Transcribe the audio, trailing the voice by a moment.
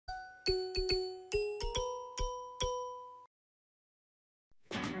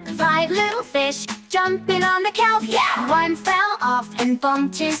5 little fish jumping on the kelp. Yeah! One fell off and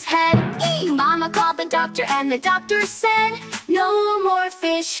bumped his head. Mama called the doctor and the doctor said, no more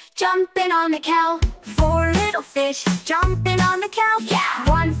fish jumping on the kelp. 4 little fish jumping on the kelp. Yeah!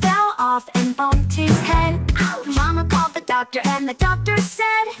 One fell off and bumped his head. Ouch! Mama called the doctor and the doctor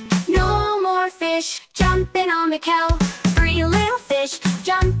said, no more fish jumping on the kelp. 3 little fish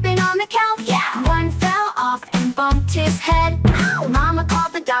jumping on the kelp. Yeah! One fell off and bumped his head. Ow! Mama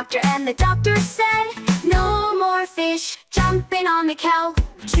called the doctor and the doctor said, no more fish jumping on the kelp.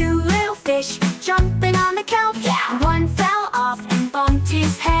 2 little fish jumping on the kelp. Yeah! One fell off and bumped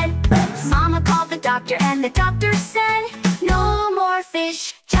his head. Oops. Mama called the doctor and the doctor said, no more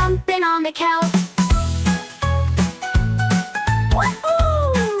fish jumping on the kelp.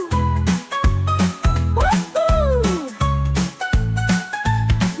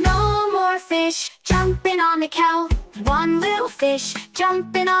 Jumping on the kelp. 1 little fish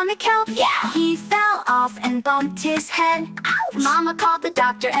jumping on the kelp. Yeah! He fell off and bumped his head. Ouch! Mama called the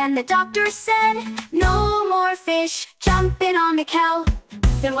doctor and the doctor said, no more fish jumping on the kelp.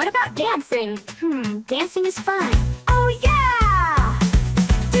 Then what about dancing? Dancing is fun. Oh yeah!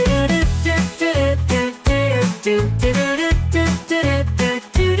 Do do do do do do do do do do do.